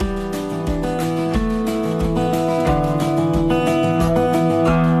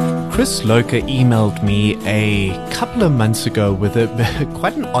Chris Loker emailed me a couple of months ago with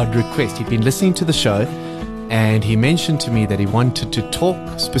quite an odd request. He'd been listening to the show and he mentioned to me that he wanted to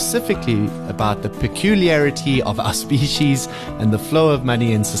talk specifically about the peculiarity of our species and the flow of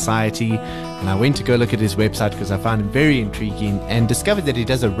money in society. And I went to go look at his website because I found it very intriguing and discovered that he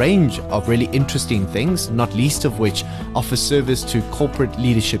does a range of really interesting things, not least of which offers service to corporate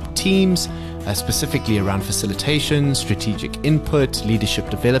leadership teams, specifically around facilitation, strategic input, leadership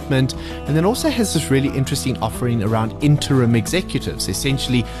development, and then also has this really interesting offering around interim executives,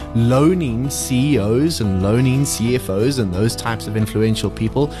 essentially loaning CEOs and loaning CFOs and those types of influential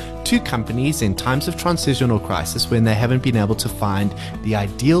people to companies in times of transition or crisis when they haven't been able to find the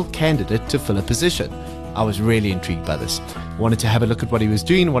ideal candidate to fill a position. I was really intrigued by this. Wanted to have a look at what he was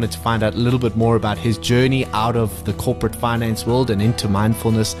doing, wanted to find out a little bit more about his journey out of the corporate finance world and into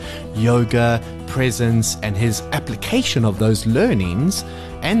mindfulness, yoga, presence, and his application of those learnings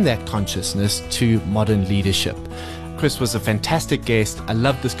and that consciousness to modern leadership. Chris was a fantastic guest. I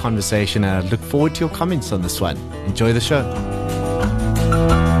loved this conversation and I look forward to your comments on this one. Enjoy the show.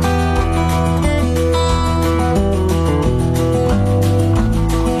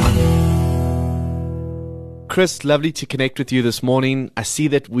 Chris, lovely to connect with you this morning. I see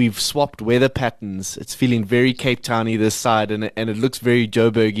that we've swapped weather patterns. It's feeling very Cape Towny this side, and it looks very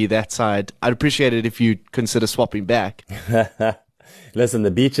Joburgy that side. I'd appreciate it if you'd consider swapping back. Listen,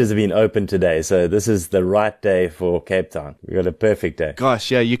 the beaches have been open today, so this is the right day for Cape Town. We've got a perfect day.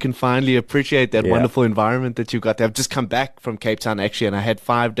 Gosh, yeah, you can finally appreciate that wonderful environment that you've got there. I've just come back from Cape Town, actually, and I had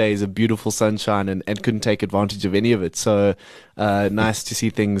 5 days of beautiful sunshine and couldn't take advantage of any of it. So nice to see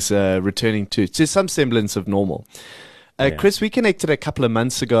things returning to some semblance of normal. Chris, we connected a couple of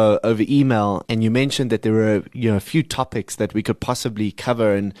months ago over email, and you mentioned that there were a few topics that we could possibly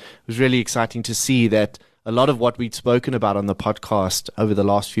cover, and it was really exciting to see that a lot of what we'd spoken about on the podcast over the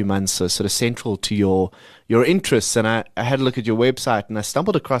last few months are sort of central to your interests. And I had a look at your website and I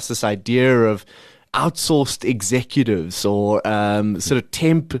stumbled across this idea of outsourced executives or sort of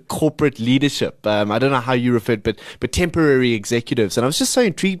temp corporate leadership. I don't know how you referred, but temporary executives. And I was just so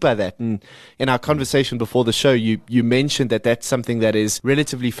intrigued by that. And in our conversation before the show, you mentioned that that's something that is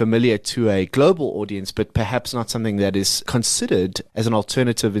relatively familiar to a global audience, but perhaps not something that is considered as an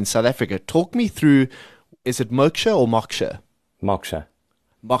alternative in South Africa. Talk me through, is it Moksha or Moksha? Moksha.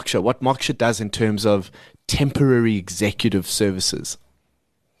 Moksha. What Moksha does in terms of temporary executive services?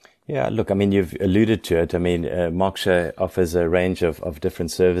 Yeah, look, I mean, you've alluded to it. I mean, Moksha offers a range of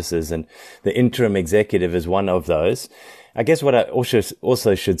different services, and the interim executive is one of those. I guess what I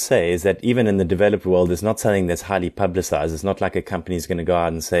also should say is that even in the developed world, it's not something that's highly publicized. It's not like a company is going to go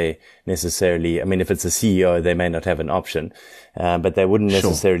out and say necessarily, I mean, if it's a CEO, they may not have an option, but they wouldn't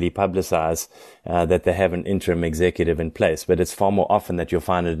necessarily publicize that they have an interim executive in place. But it's far more often that you'll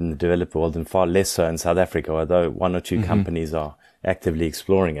find it in the developed world and far less so in South Africa, although one or two companies are actively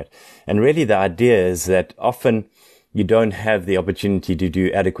exploring it. And really the idea is that often you don't have the opportunity to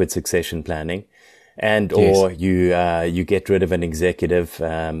do adequate succession planning. And or you get rid of an executive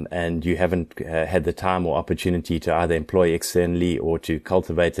and you haven't had the time or opportunity to either employ externally or to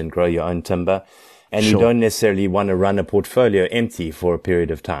cultivate and grow your own timber. And you don't necessarily want to run a portfolio empty for a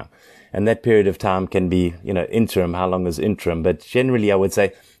period of time. And that period of time can be, interim. How long is interim? But generally, I would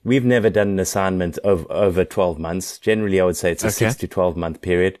say we've never done an assignment of over 12 months. Generally, I would say it's a 6 to 12 month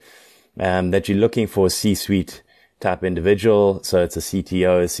period that you're looking for a C-suite type individual. So it's a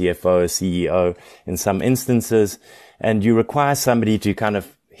CTO, a CFO, a CEO in some instances. And you require somebody to kind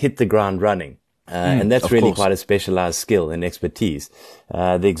of hit the ground running. And that's really quite a specialized skill and expertise.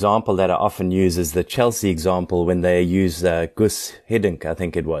 The example that I often use is the Chelsea example when they use Gus Hiddink, I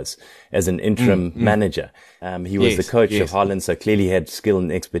think it was, as an interim manager. He was the coach of Holland, so clearly had skill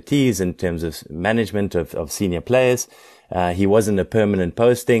and expertise in terms of management of senior players. He wasn't a permanent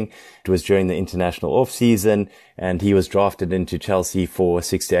posting. It was during the international off season, and he was drafted into Chelsea for a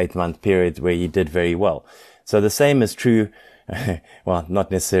 6 to 8 month period where he did very well. So the same is true. Well, not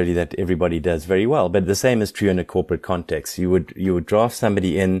necessarily that everybody does very well, but the same is true in a corporate context. You would draft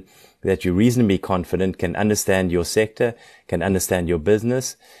somebody in that you're reasonably confident can understand your sector, can understand your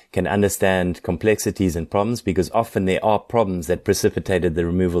business, can understand complexities and problems, because often there are problems that precipitated the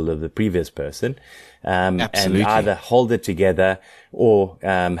removal of the previous person, and either hold it together or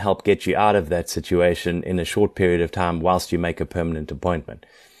help get you out of that situation in a short period of time whilst you make a permanent appointment.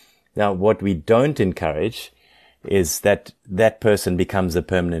 Now, what we don't encourage is that person becomes a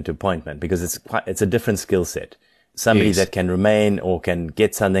permanent appointment, because it's a different skill set. Somebody that can remain or can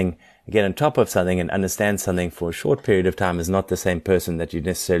get on top of something and understand something for a short period of time is not the same person that you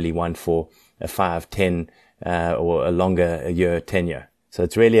necessarily want for a 5, 10, or a longer year tenure. So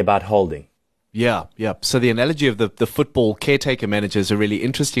it's really about holding. Yeah, yeah. So the analogy of the football caretaker manager is a really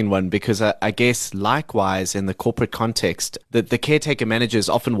interesting one, because I guess likewise in the corporate context, the caretaker manager is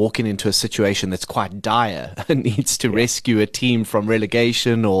often walking into a situation that's quite dire and needs to rescue a team from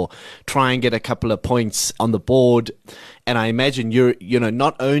relegation or try and get a couple of points on the board. And I imagine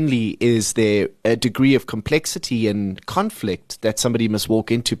not only is there a degree of complexity and conflict that somebody must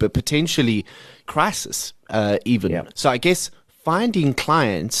walk into, but potentially crisis even. Yeah. So I guess finding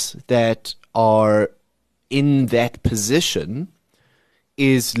clients that are in that position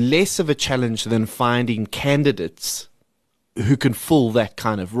is less of a challenge than finding candidates who can fill that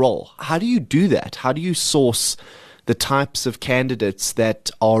kind of role. How do you do that? How do you source the types of candidates that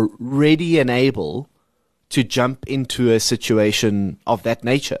are ready and able to jump into a situation of that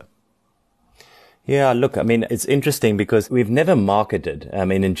nature? Yeah, look, I mean, it's interesting because we've never marketed. I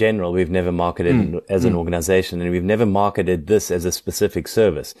mean, in general, we've never marketed as an organization, and we've never marketed this as a specific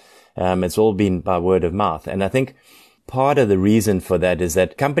service. It's all been by word of mouth. And I think part of the reason for that is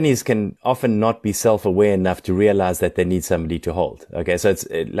that companies can often not be self-aware enough to realize that they need somebody to hold. Okay. So it's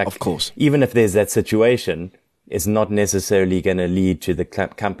like, of course, even if there's that situation, it's not necessarily going to lead to the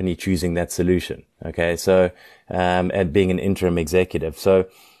company choosing that solution. Okay. So, and being an interim executive. So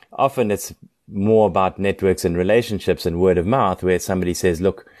often it's more about networks and relationships and word of mouth, where somebody says,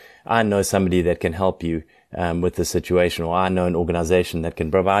 look, I know somebody that can help you with the situation, or I know an organization that can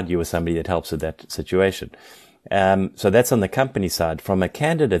provide you with somebody that helps with that situation. So that's on the company side. From a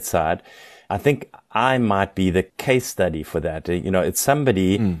candidate side, I think I might be the case study for that. It's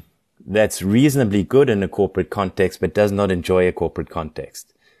somebody that's reasonably good in a corporate context, but does not enjoy a corporate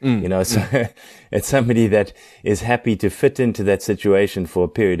context. So it's somebody that is happy to fit into that situation for a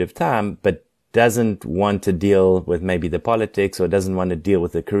period of time, but doesn't want to deal with maybe the politics, or doesn't want to deal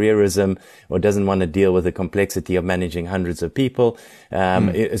with the careerism, or doesn't want to deal with the complexity of managing hundreds of people.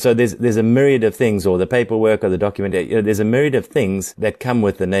 So there's a myriad of things, or the paperwork or the document, there's a myriad of things that come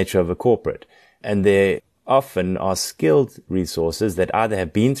with the nature of a corporate. And there often are skilled resources that either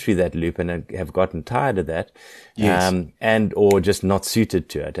have been through that loop and have gotten tired of that, and or just not suited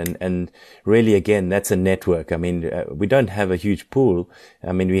to it. And really, again, that's a network. I mean, we don't have a huge pool.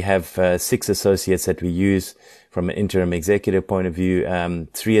 I mean, we have 6 associates that we use from an interim executive point of view.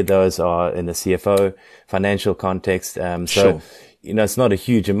 3 of those are in the CFO financial context. Sure. It's not a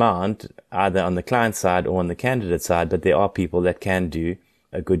huge amount either on the client side or on the candidate side, but there are people that can do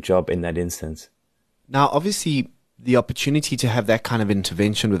a good job in that instance. Now, obviously, the opportunity to have that kind of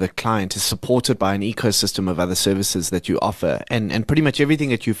intervention with a client is supported by an ecosystem of other services that you offer. And pretty much everything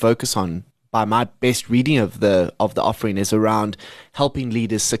that you focus on, by my best reading of the offering, is around helping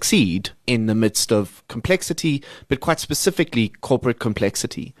leaders succeed in the midst of complexity, but quite specifically corporate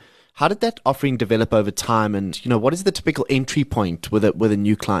complexity. How did that offering develop over time? And, what is the typical entry point with a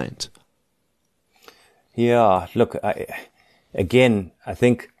new client? Yeah, look, I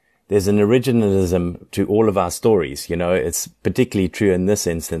think there's an originalism to all of our stories. It's particularly true in this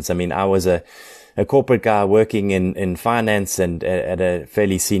instance. I mean, I was a corporate guy working in finance and at a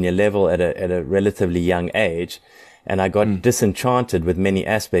fairly senior level at a relatively young age. And I got disenchanted with many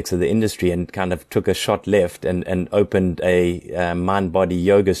aspects of the industry and kind of took a shot left and opened a mind-body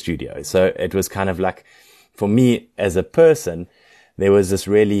yoga studio. So it was kind of like, for me as a person, there was this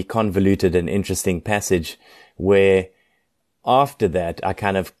really convoluted and interesting passage where after that, I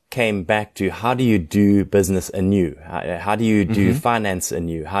kind of came back to, how do you do business anew? How do you do finance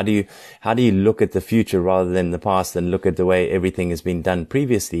anew? How do you look at the future rather than the past and look at the way everything has been done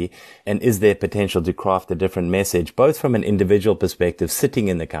previously? And is there potential to craft a different message, both from an individual perspective sitting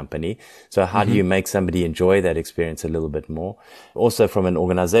in the company? So how do you make somebody enjoy that experience a little bit more? Also from an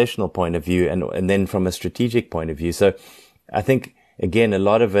organizational point of view, and then from a strategic point of view. So I think, again, a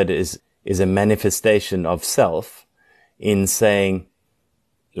lot of it is a manifestation of self, in saying,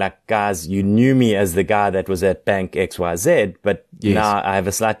 like, guys, you knew me as the guy that was at bank XYZ, but now I have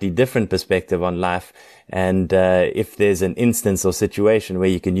a slightly different perspective on life. And if there's an instance or situation where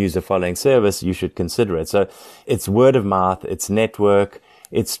you can use the following service, you should consider it. So it's word of mouth, it's network,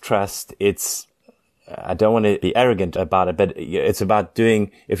 it's trust, I don't want to be arrogant about it, but it's about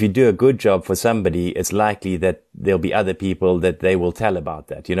if you do a good job for somebody, it's likely that there'll be other people that they will tell about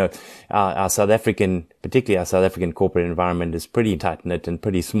that. Our South African corporate environment is pretty tight-knit and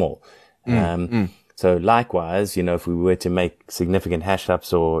pretty small. So likewise, if we were to make significant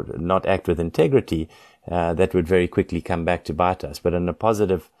hash-ups or not act with integrity, that would very quickly come back to bite us. But in a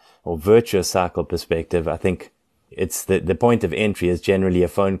positive or virtuous cycle perspective, I think it's the point of entry is generally a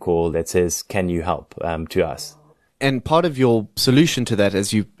phone call that says, can you help, to us? And part of your solution to that,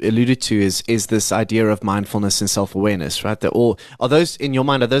 as you alluded to, is this idea of mindfulness and self-awareness, right? Are those, in your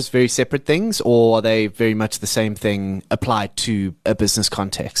mind, are those very separate things, or are they very much the same thing applied to a business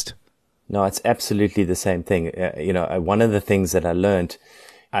context? No, it's absolutely the same thing. One of the things that I learned,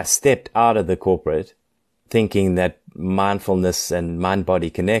 I stepped out of the corporate thinking that mindfulness and mind-body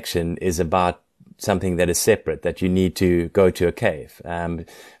connection is about something that is separate, that you need to go to a cave,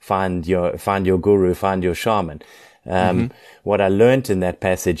 find your guru, find your shaman. What I learned in that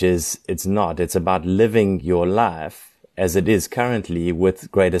passage is it's not. It's about living your life as it is currently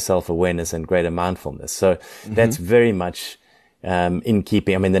with greater self-awareness and greater mindfulness. So that's very much in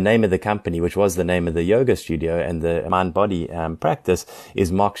keeping. I mean, the name of the company, which was the name of the yoga studio and the mind-body practice,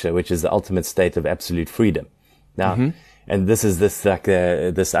 is moksha, which is the ultimate state of absolute freedom. Now, and this is this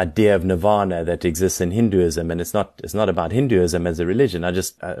idea of nirvana that exists in Hinduism, and it's not about Hinduism as a religion. I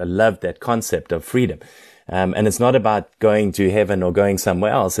love that concept of freedom. And it's not about going to heaven or going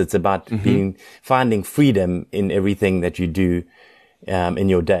somewhere else. It's about finding freedom in everything that you do, in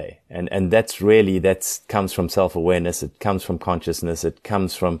your day. And that comes from self-awareness. It comes from consciousness. It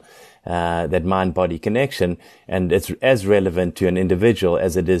comes from, that mind-body connection. And it's as relevant to an individual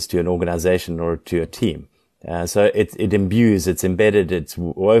as it is to an organization or to a team. So it imbues, it's embedded, it's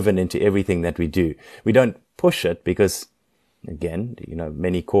woven into everything that we do. We don't push it because, again,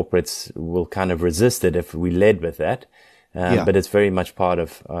 many corporates will kind of resist it if we led with that. But it's very much part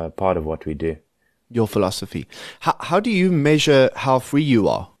of what we do. Your philosophy. How do you measure how free you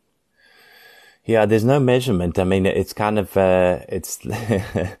are? Yeah, there's no measurement. I mean, it's kind of,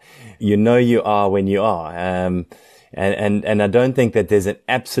 you are when you are. And I don't think that there's an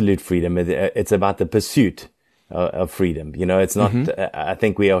absolute freedom. It's about the pursuit of freedom. It's not, I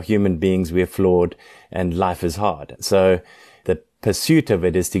think we are human beings. We are flawed and life is hard. So the pursuit of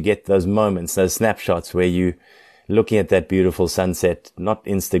it is to get those moments, those snapshots where you looking at that beautiful sunset, not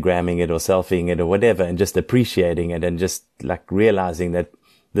Instagramming it or selfieing it or whatever, and just appreciating it and just like realizing that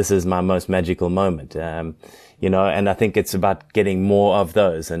this is my most magical moment. And I think it's about getting more of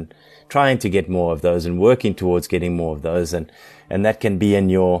those and trying to get more of those and working towards getting more of those. And that can be in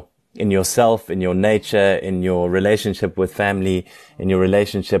yourself, in your nature, in your relationship with family, in your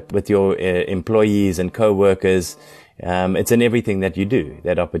relationship with your employees and co-workers. It's in everything that you do,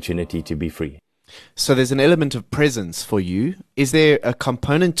 that opportunity to be free. So there's an element of presence for you. Is there a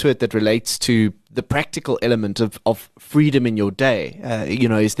component to it that relates to the practical element of freedom in your day?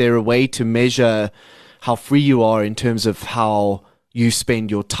 Is there a way to measure how free you are in terms of how you spend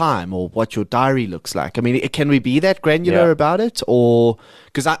your time or what your diary looks like? I mean, can we be that granular about it? Or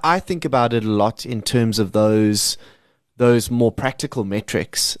because I think about it a lot in terms of those more practical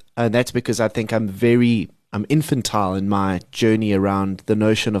metrics. And that's because I think I'm infantile in my journey around the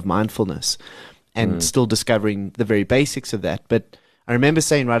notion of mindfulness and still discovering the very basics of that. But I remember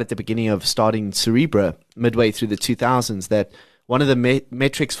saying right at the beginning of starting Cerebra, midway through the 2000s, that one of the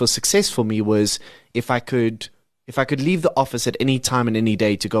metrics for success for me was if I could leave the office at any time and any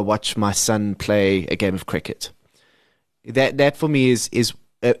day to go watch my son play a game of cricket. That for me is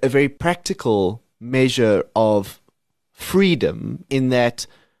a very practical measure of freedom, in that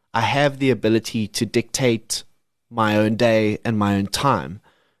I have the ability to dictate my own day and my own time.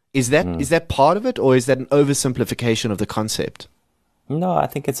 Is that part of it, or is that an oversimplification of the concept? No, I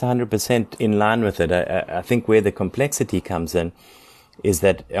think it's 100% in line with it. I think where the complexity comes in is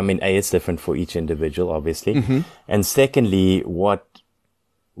that, I mean, A, it's different for each individual, obviously. And secondly, what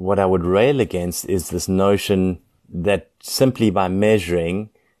I would rail against is this notion that simply by measuring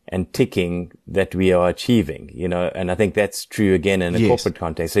and ticking that we are achieving, and I think that's true again in a corporate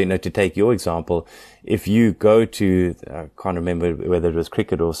context. So, to take your example, if you go to, I can't remember whether it was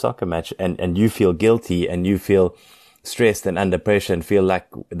cricket or soccer match, and you feel guilty and you feel stressed and under pressure and feel like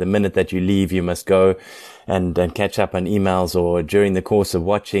the minute that you leave, you must go and catch up on emails, or during the course of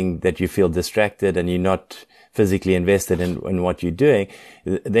watching that you feel distracted and you're not physically invested in what you're doing,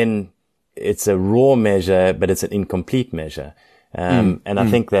 then it's a raw measure, but it's an incomplete measure. And I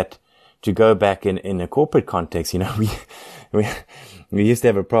think that to go back in a corporate context, we used to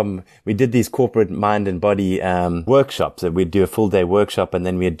have a problem. We did these corporate mind and body, workshops. We'd do a full day workshop, and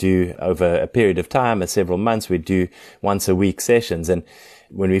then we'd do over a period of time, several months, we'd do once a week sessions. And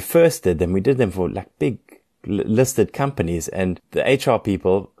when we first did them, we did them for like big listed companies, and the HR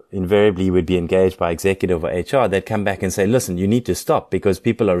people invariably would be engaged by executive or HR. They'd come back and say, listen, you need to stop because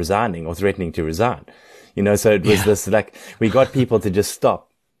people are resigning or threatening to resign. So it was this, like, we got people to just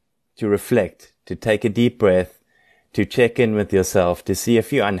stop, to reflect, to take a deep breath, to check in with yourself, to see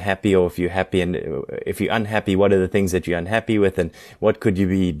if you're unhappy or if you're happy. And if you're unhappy, what are the things that you're unhappy with, and what could you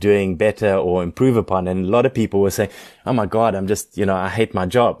be doing better or improve upon? And a lot of people will say, oh my God, I'm just, I hate my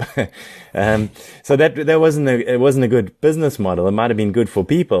job. So that wasn't it wasn't a good business model. It might have been good for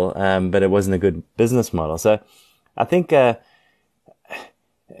people, but it wasn't a good business model. So I think,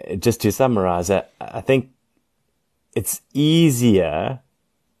 just to summarize, I think it's easier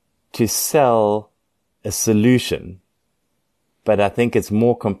to sell a solution, but I think it's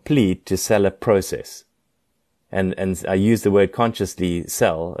more complete to sell a process. And I use the word consciously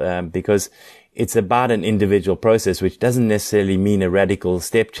sell, because it's about an individual process, which doesn't necessarily mean a radical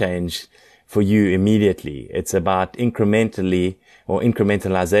step change for you immediately. It's about incrementally or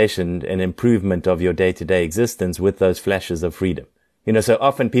incrementalization and improvement of your day-to-day existence with those flashes of freedom. So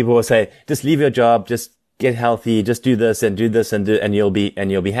often people will say, just leave your job, just get healthy, just do this and you'll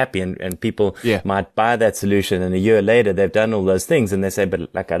be happy. And people might buy that solution, and a year later they've done all those things and they say,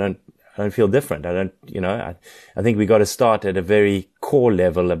 but like, I don't feel different. I think we got to start at a very core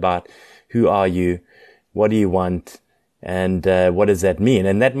level about who are you, what do you want, and what does that mean?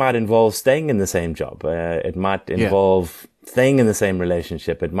 And that might involve staying in the same job. It might involve staying in the same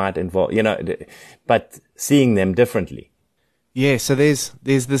relationship. It might involve, but seeing them differently. Yeah, so there's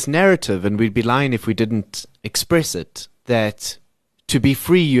this narrative, and we'd be lying if we didn't express it, that to be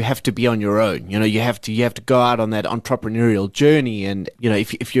free you have to be on your own. You have to go out on that entrepreneurial journey, and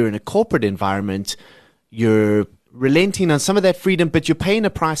if you're in a corporate environment, you're relenting on some of that freedom, but you're paying a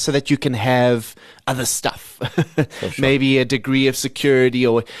price so that you can have other stuff, maybe a degree of security,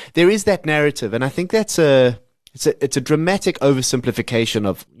 or there is that narrative, and I think that's it's a dramatic oversimplification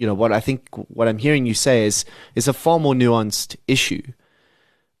of what I'm hearing you say is a far more nuanced issue.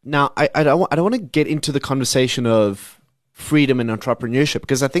 Now, I don't want to get into the conversation of freedom and entrepreneurship,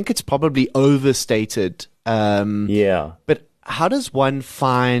 because I think it's probably overstated. But how does one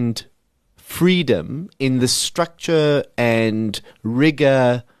find freedom in the structure and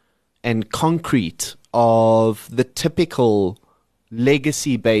rigor and concrete of the typical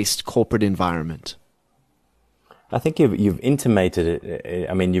legacy-based corporate environment? I think you've intimated it.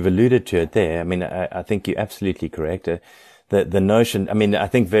 I mean, you've alluded to it there. I mean, I think you're absolutely correct. The notion, I mean, I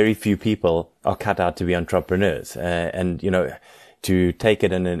think very few people are cut out to be entrepreneurs. And, to take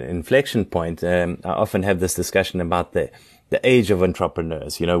it in an inflection point, I often have this discussion about the age of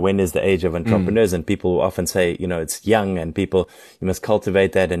entrepreneurs. When is the age of entrepreneurs? And people often say, it's young, and you must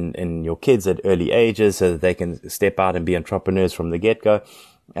cultivate that in your kids at early ages so that they can step out and be entrepreneurs from the get-go.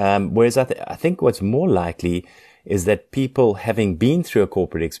 Whereas I think what's more likely is that people, having been through a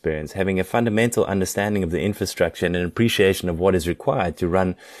corporate experience, having a fundamental understanding of the infrastructure and an appreciation of what is required to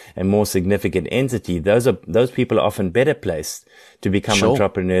run a more significant entity, those people are often better placed to become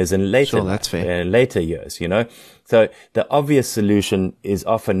entrepreneurs in later years, So the obvious solution is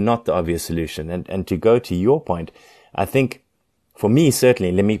often not the obvious solution. And to go to your point, I think for me,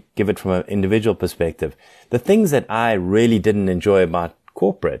 certainly, let me give it from an individual perspective. The things that I really didn't enjoy about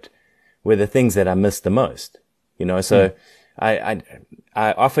corporate were the things that I missed the most. So I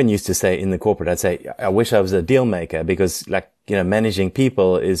often used to say in the corporate, I'd say, I wish I was a deal maker, because managing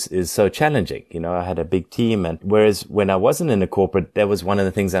people is so challenging. I had a big team, and whereas when I wasn't in a corporate, that was one of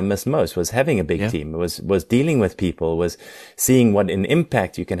the things I missed most, was having a big team, was dealing with people, was seeing what an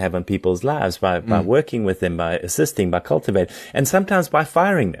impact you can have on people's lives by working with them, by assisting, by cultivating, and sometimes by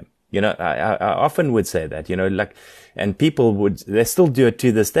firing them. I often would say that, and people they still do it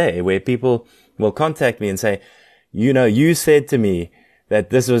to this day, where people will contact me and say, you said to me that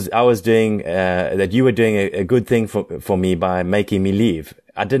that you were doing a good thing for me by making me leave.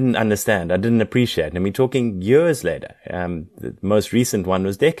 I didn't understand. I didn't appreciate. And we're talking years later. The most recent one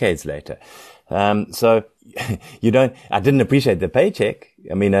was decades later. So I didn't appreciate the paycheck.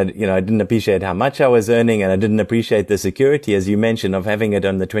 I mean, I didn't appreciate how much I was earning, and I didn't appreciate the security, as you mentioned, of having it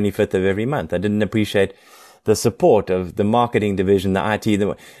on the 25th of every month. I didn't appreciate the support of the marketing division, the IT,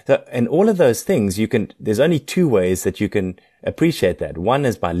 and all of those things there's only two ways that you can appreciate that. One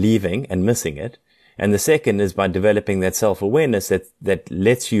is by leaving and missing it. And the second is by developing that self-awareness that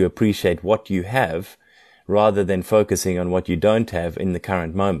lets you appreciate what you have rather than focusing on what you don't have in the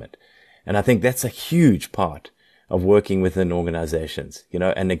current moment. And I think that's a huge part of working within organizations,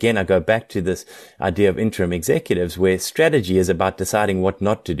 and again, I go back to this idea of interim executives, where strategy is about deciding what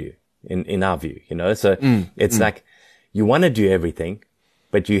not to do. In our view, so it's like you want to do everything,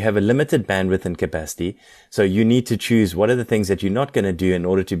 but you have a limited bandwidth and capacity. So you need to choose what are the things that you're not going to do in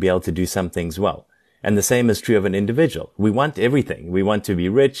order to be able to do some things well. And the same is true of an individual. We want everything. We want to be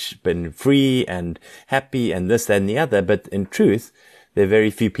rich and free and happy and this, that, and the other. But in truth, there are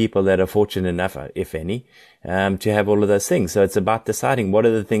very few people that are fortunate enough, if any, to have all of those things. So it's about deciding what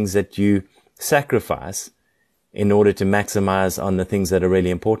are the things that you sacrifice in order to maximize on the things that are really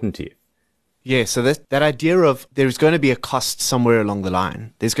important to you. Yeah, so that idea of there's going to be a cost somewhere along the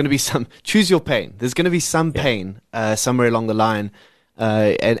line. There's going to be choose your pain. There's going to be some pain somewhere along the line,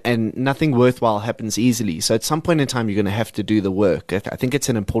 and nothing worthwhile happens easily. So at some point in time, you're going to have to do the work. I think it's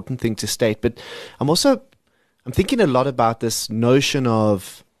an important thing to state. But I'm thinking a lot about this notion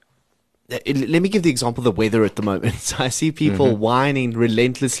of, let me give the example of the weather at the moment. So I see people whining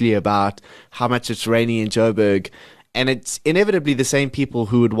relentlessly about how much it's raining in Joburg. And it's inevitably the same people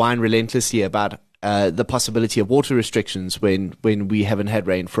who would whine relentlessly about the possibility of water restrictions when we haven't had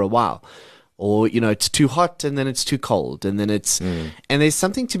rain for a while. Or, it's too hot and then it's too cold. And then and there's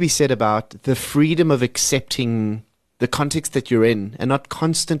something to be said about the freedom of accepting the context that you're in and not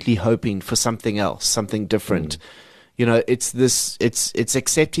constantly hoping for something else, something different. It's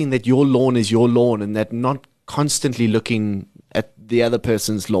accepting that your lawn is your lawn and that not constantly looking at the other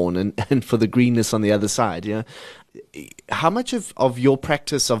person's lawn and for the greenness on the other side. How much of your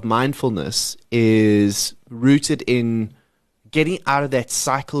practice of mindfulness is rooted in getting out of that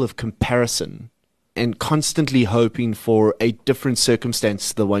cycle of comparison and constantly hoping for a different circumstance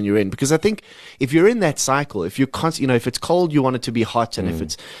to the one you're in? Because I think if you're in that cycle, if you're if it's cold, you want it to be hot, and if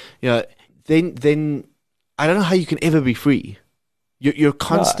it's, then I don't know how you can ever be free. You're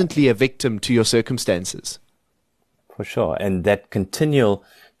constantly a victim to your circumstances. For sure. And that continual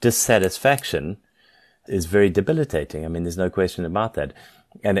dissatisfaction is very debilitating. I mean, there's no question about that.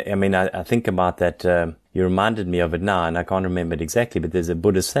 And I mean, I think about that. You reminded me of it now, and I can't remember it exactly, but there's a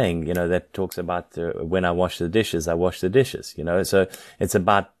Buddhist saying, that talks about when I wash the dishes, I wash the dishes, So it's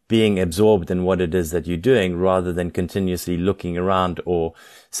about being absorbed in what it is that you're doing rather than continuously looking around or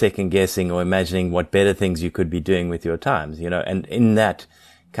second guessing or imagining what better things you could be doing with your times, and in that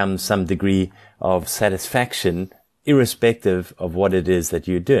comes some degree of satisfaction irrespective of what it is that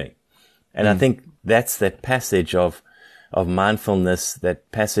you're doing. And I think that's that passage of mindfulness,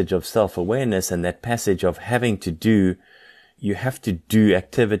 that passage of self-awareness, and that passage of you have to do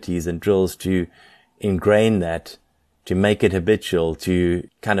activities and drills to ingrain that, to make it habitual, to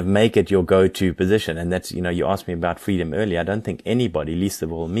kind of make it your go-to position. And that's, you asked me about freedom earlier. I don't think anybody, least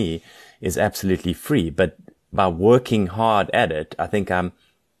of all me, is absolutely free. But by working hard at it, I think I'm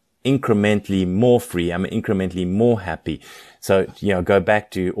incrementally more free. I'm incrementally more happy. So, go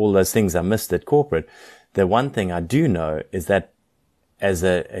back to all those things I missed at corporate. The one thing I do know is that as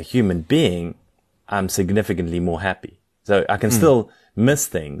a human being, I'm significantly more happy. So I can still miss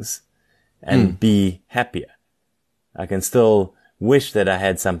things and be happier. I can still wish that I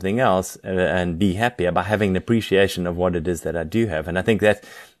had something else and be happier by having an appreciation of what it is that I do have. And I think that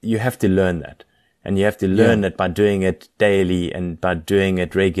you have to learn that. And you have to learn it by doing it daily and by doing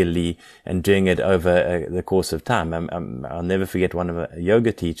it regularly and doing it over the course of time. I'll never forget one of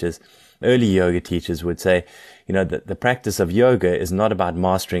the early yoga teachers would say, that the practice of yoga is not about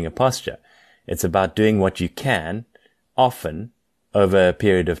mastering a posture. It's about doing what you can often over a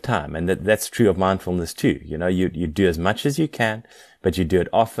period of time. And that's true of mindfulness too. You do as much as you can, but you do it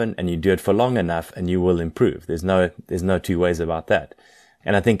often and you do it for long enough and you will improve. There's no two ways about that.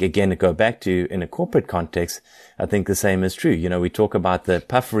 And I think, again, to go back to in a corporate context, I think the same is true. We talk about the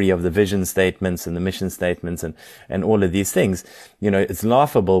puffery of the vision statements and the mission statements and all of these things. It's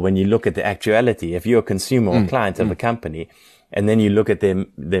laughable when you look at the actuality. If you're a consumer or client of a company, and then you look at their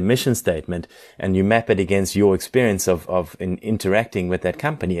mission statement and you map it against your experience of interacting with that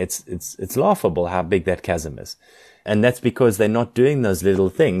company, it's laughable how big that chasm is. And that's because they're not doing those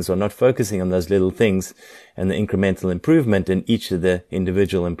little things or not focusing on those little things and the incremental improvement in each of the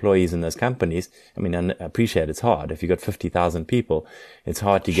individual employees in those companies. I mean, I appreciate it's hard. If you've got 50,000 people, it's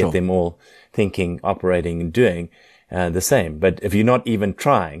hard to get them all thinking, operating and doing the same. But if you're not even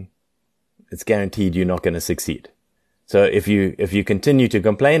trying, it's guaranteed you're not going to succeed. So if you continue to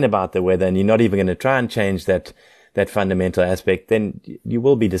complain about the weather and you're not even going to try and change that fundamental aspect, then you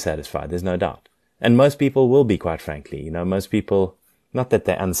will be dissatisfied. There's no doubt. And most people will be, quite frankly. Most people, not that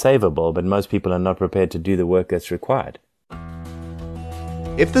they're unsavable, but most people are not prepared to do the work that's required.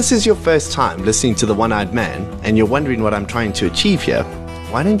 If this is your first time listening to The One-Eyed Man and you're wondering what I'm trying to achieve here,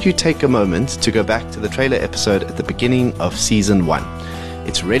 why don't you take a moment to go back to the trailer episode at the beginning of Season 1.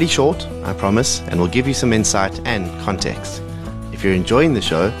 It's really short, I promise, and will give you some insight and context. If you're enjoying the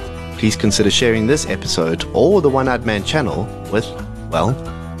show, please consider sharing this episode or the One-Eyed Man channel with, well,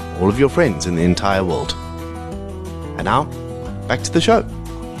 all of your friends in the entire world. And now, back to the show.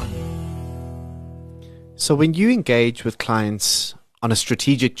 So when you engage with clients on a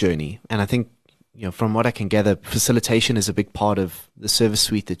strategic journey, and I think from what I can gather, facilitation is a big part of the service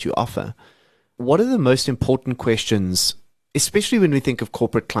suite that you offer. What are the most important questions, especially when we think of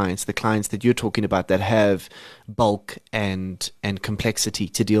corporate clients, the clients that you're talking about that have bulk and complexity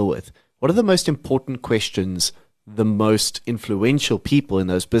to deal with? What are the most important questions the most influential people in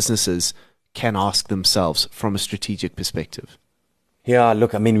those businesses can ask themselves from a strategic perspective? Yeah,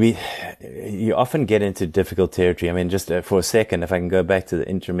 look, I mean, you often get into difficult territory. I mean, just for a second, if I can go back to the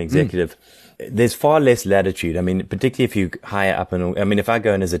interim executive, there's far less latitude. I mean, particularly if you hire up if I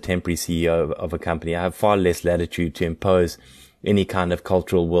go in as a temporary CEO of a company, I have far less latitude to impose any kind of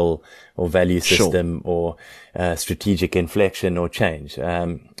cultural will or value system or strategic inflection or change.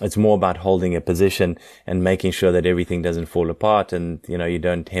 It's more about holding a position and making sure that everything doesn't fall apart and, you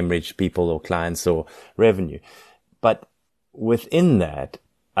don't hemorrhage people or clients or revenue. But within that,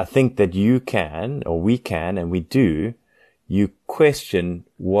 I think that you can, or we can, and we do, you question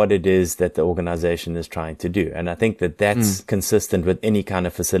what it is that the organization is trying to do. And I think that that's consistent with any kind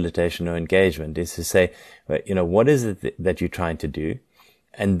of facilitation or engagement, is to say, what is it that you're trying to do?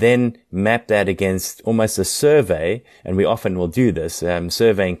 And then map that against almost a survey. And we often will do this,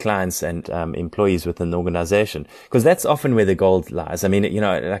 surveying clients and employees within the organization, because that's often where the gold lies. I mean,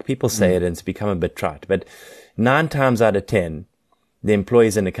 like people say it and it's become a bit trite, but 9 times out of 10, the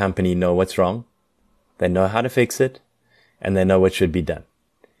employees in the company know what's wrong. They know how to fix it. And they know what should be done.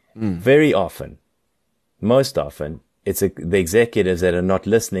 Very often, most often, it's the executives that are not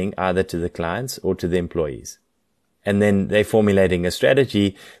listening either to the clients or to the employees. And then they're formulating a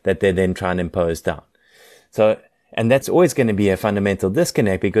strategy that they're then trying to impose down. So, and that's always going to be a fundamental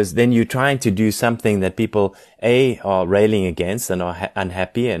disconnect, because then you're trying to do something that people, are railing against and are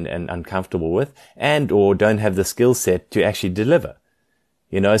unhappy and uncomfortable with, and or don't have the skill set to actually deliver.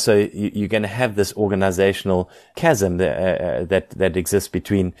 So you're going to have this organizational chasm that exists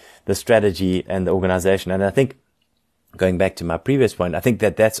between the strategy and the organization. And I think, going back to my previous point, I think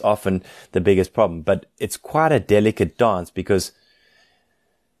that that's often the biggest problem. But it's quite a delicate dance, because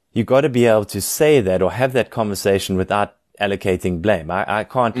you got to be able to say that or have that conversation without allocating blame. I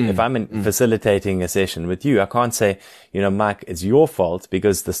can't, if I'm facilitating a session with you, I can't say, Mike, it's your fault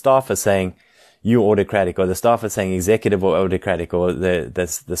because the staff are saying you're autocratic, or the staff are saying executive or autocratic, or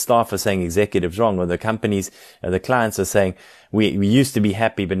the staff are saying executive's wrong, or the companies, the clients are saying we used to be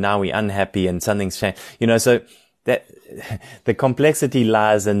happy, but now we're unhappy and something's changed. So that the complexity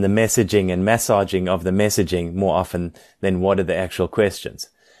lies in the messaging and massaging of the messaging more often than what are the actual questions.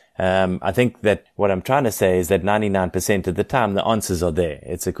 I think that what I'm trying to say is that 99% of the time the answers are there.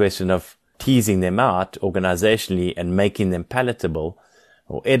 It's a question of teasing them out organizationally and making them palatable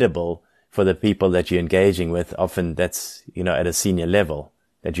or edible for the people that you're engaging with. Often that's, at a senior level,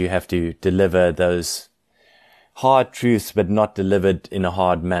 that you have to deliver those hard truths, but not delivered in a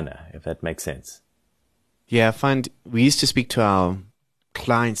hard manner, if that makes sense. Yeah, I find we used to speak to our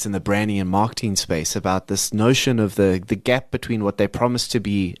clients in the branding and marketing space about this notion of the gap between what they promise to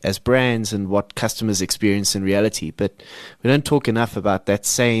be as brands and what customers experience in reality. But we don't talk enough about that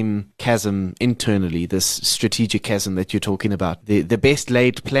same chasm internally, this strategic chasm that you're talking about, the best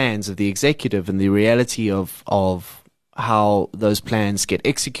laid plans of the executive and the reality of how those plans get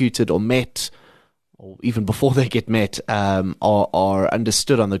executed or met, or even before they get met, are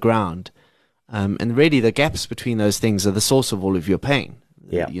understood on the ground. And really the gaps between those things are the source of all of your pain.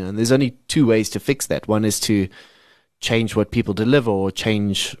 Yeah. And there's only 2 ways to fix that. One is to change what people deliver, or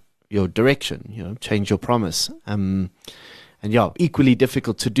change your direction, change your promise. Equally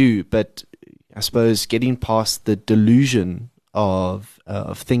difficult to do, but I suppose getting past the delusion of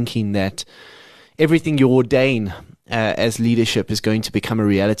thinking that everything you ordain as leadership is going to become a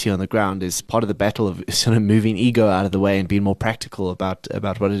reality on the ground is part of the battle of sort of moving ego out of the way and being more practical about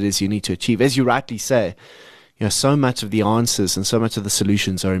what it is you need to achieve. As you rightly say, so much of the answers and so much of the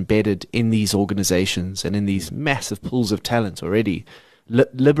solutions are embedded in these organizations and in these massive pools of talent already.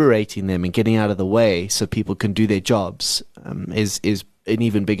 Liberating them and getting out of the way so people can do their jobs is an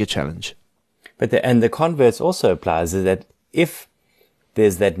even bigger challenge. But the converse also applies, is that if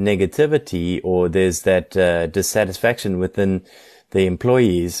there's that negativity or there's that dissatisfaction within the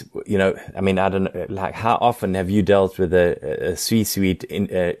employees, I don't know, like how often have you dealt with a C-suite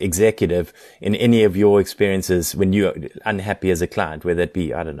executive in any of your experiences when you're unhappy as a client, whether it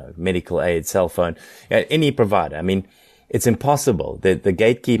be, medical aid, cell phone, any provider? I mean, it's impossible. The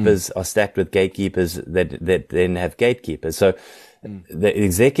gatekeepers are stacked with gatekeepers that then have gatekeepers. So the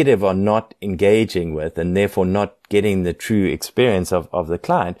executive are not engaging with, and therefore not getting the true experience of the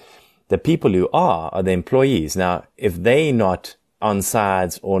client. The people who are the employees. Now, if they're not on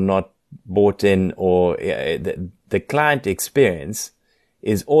sides or not bought in, or the client experience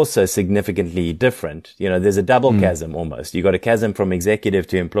is also significantly different. You know, there's a double chasm almost. You got a chasm from executive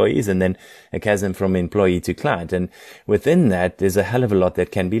to employees and then a chasm from employee to client. And within that, there's a hell of a lot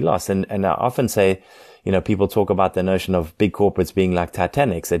that can be lost. And I often say, you know, people talk about the notion of big corporates being like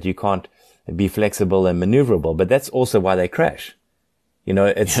Titanics, that you can't be flexible and maneuverable, but that's also why they crash. You know,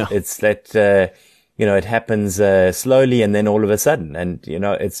 it's that, you know, it happens, slowly and then all of a sudden. And, you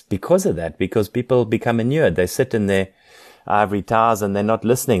know, it's because of that, because people become inured. They sit in their ivory towers and they're not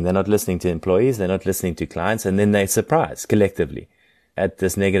listening. They're not listening to employees. They're not listening to clients. And then they're surprised collectively at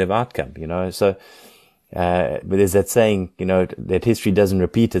this negative outcome, you know. So, but there's that saying, you know, that history doesn't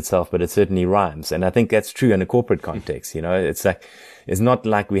repeat itself, but it certainly rhymes. And I think that's true in a corporate context. You know, it's not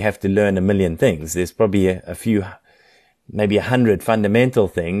like we have to learn a million things. There's probably a few, maybe 100 fundamental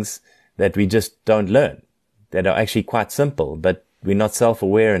things that we just don't learn, that are actually quite simple, but we're not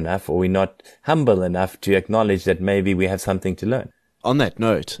self-aware enough, or we're not humble enough to acknowledge that maybe we have something to learn. On that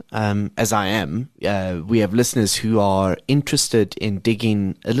note, as I am, we have listeners who are interested in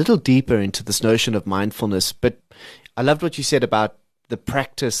digging a little deeper into this notion of mindfulness. But I loved what you said about the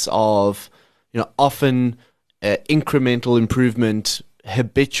practice of, you know, often incremental improvement,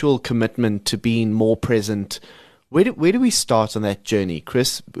 habitual commitment to being more present. Where do we start on that journey,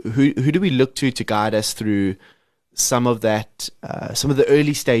 Chris? Who do we look to guide us through some of that, some of the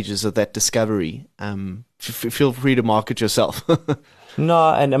early stages of that discovery? Feel free to market yourself.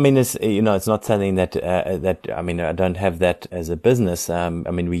 No, and I mean, it's, you know, it's not something that I mean, I don't have that as a business. I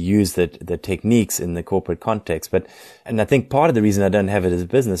mean, we use the techniques in the corporate context, and I think part of the reason I don't have it as a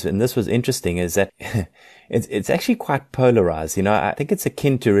business, and this was interesting, is that it's actually quite polarized. You know, I think it's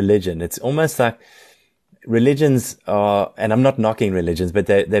akin to religion. It's almost like religions are, and I'm not knocking religions, but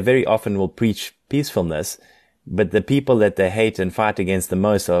they very often will preach peacefulness, but the people that they hate and fight against the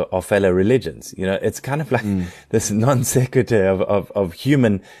most are fellow religions. You know, it's kind of like this non sequitur of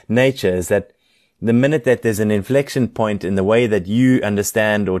human nature, is that the minute that there's an inflection point in the way that you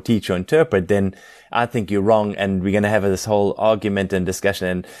understand or teach or interpret, then I think you're wrong, and we're going to have this whole argument and discussion,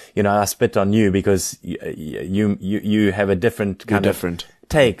 and, you know, I spit on you because you have a different kind of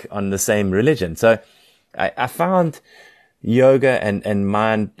take on the same religion. So I found yoga and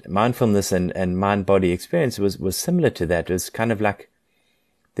mindfulness and mind-body experience was similar to that. It was kind of like,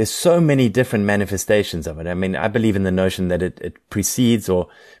 there's so many different manifestations of it. I mean, I believe in the notion that it precedes or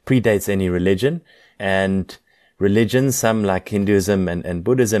predates any religion, and religions, some like Hinduism and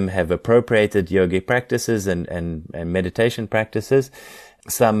Buddhism, have appropriated yogic practices and meditation practices.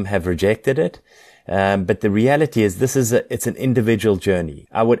 Some have rejected it. But the reality is it's an individual journey.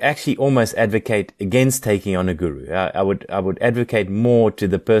 I would actually almost advocate against taking on a guru. I would advocate more to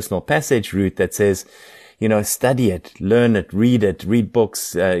the personal passage route that says, you know, study it, learn it, read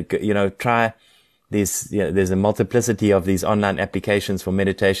books, you know, try these, you know, there's a multiplicity of these online applications for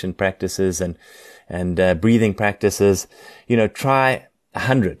meditation practices and breathing practices. You know, try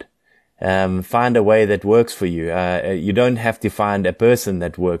 100. Find a way that works for you. You don't have to find a person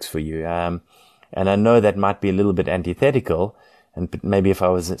that works for you. And I know that might be a little bit antithetical, and maybe if I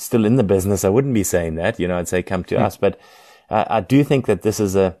was still in the business, I wouldn't be saying that. You know, I'd say come to us. But I do think that this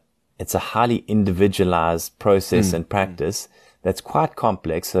is it's a highly individualized process and practice that's quite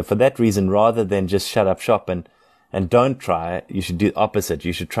complex. So for that reason, rather than just shut up shop and don't try it, you should do the opposite.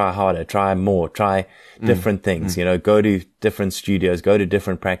 You should try harder, try more, try different things, you know, go to different studios, go to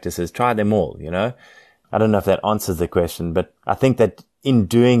different practices, try them all, you know. I don't know if that answers the question, but I think that in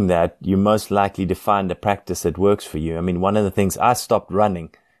doing that, you're most likely to find a practice that works for you. I mean, one of the things, I stopped running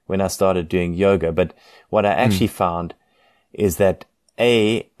when I started doing yoga, but what I actually found is that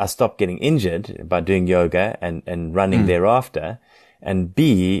I stopped getting injured by doing yoga and running thereafter. And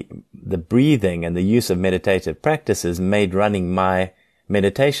B, the breathing and the use of meditative practices made running my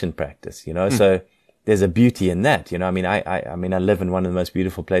meditation practice, you know. So there's a beauty in that, you know. I mean, I mean, I live in one of the most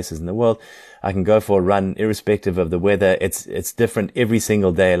beautiful places in the world. I can go for a run irrespective of the weather. It's different every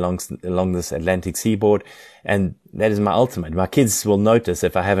single day along this Atlantic seaboard. And that is my ultimate. My kids will notice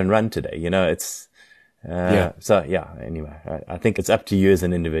if I haven't run today, you know. It's, so yeah, anyway, I think it's up to you as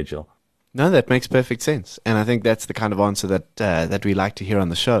an individual. No, that makes perfect sense. And I think that's the kind of answer that we like to hear on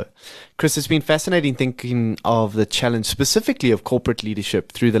the show. Chris, it's been fascinating thinking of the challenge specifically of corporate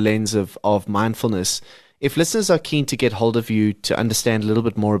leadership through the lens of mindfulness. If listeners are keen to get hold of you to understand a little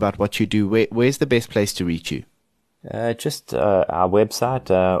bit more about what you do, where's the best place to reach you? Just our website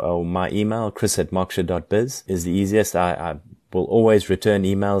or my email, chris@moksha.biz, is the easiest. I will always return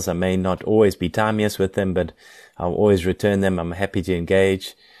emails. I may not always be timeous with them, but I'll always return them. I'm happy to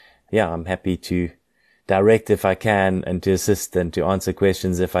engage. Yeah, I'm happy to direct if I can, and to assist and to answer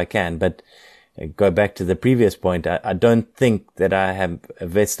questions if I can. But go back to the previous point, I don't think that I have a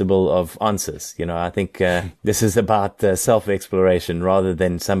vegetable of answers. You know, I think this is about self-exploration rather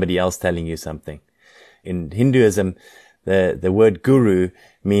than somebody else telling you something. In Hinduism, the word guru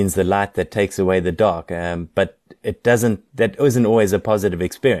means the light that takes away the dark, but that isn't always a positive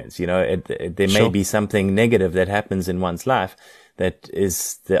experience. You know, there may be something negative that happens in one's life that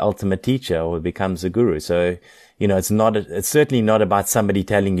is the ultimate teacher or becomes a guru. So, you know, it's certainly not about somebody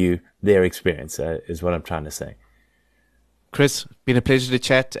telling you their experience, is what I'm trying to say. Chris, been a pleasure to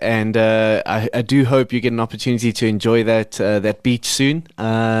chat, and I do hope you get an opportunity to enjoy that beach soon.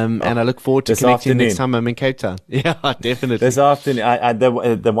 And I look forward to connecting next time I'm in Cape Town. Yeah, definitely. This afternoon,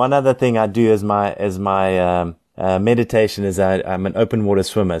 the one other thing I do as my meditation is I'm an open water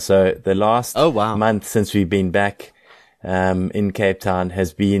swimmer. So the last month since we've been back in Cape Town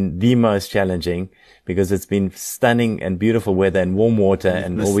has been the most challenging because it's been stunning and beautiful weather and warm water,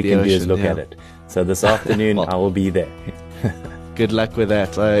 and all we can do is look at it. So this afternoon I will be there. Good luck with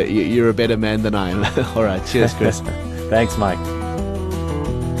that. You're a better man than I am. All right. Cheers, Chris. Thanks, Mike.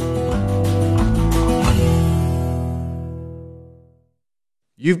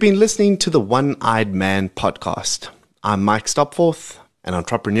 You've been listening to the One-Eyed Man podcast. I'm Mike Stopforth, an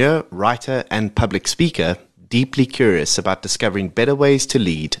entrepreneur, writer, and public speaker, deeply curious about discovering better ways to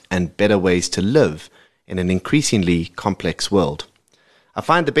lead and better ways to live in an increasingly complex world. I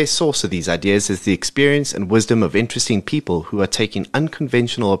find the best source of these ideas is the experience and wisdom of interesting people who are taking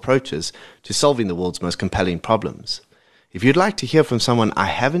unconventional approaches to solving the world's most compelling problems. If you'd like to hear from someone I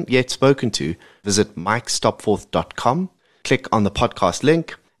haven't yet spoken to, visit mikestopforth.com, click on the podcast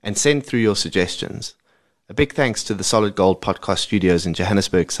link, and send through your suggestions. A big thanks to the Solid Gold Podcast Studios in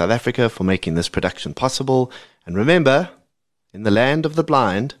Johannesburg, South Africa for making this production possible. And remember, in the land of the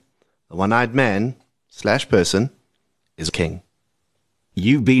blind, the one-eyed man/person is king.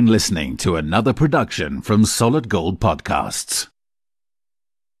 You've been listening to another production from Solid Gold Podcasts.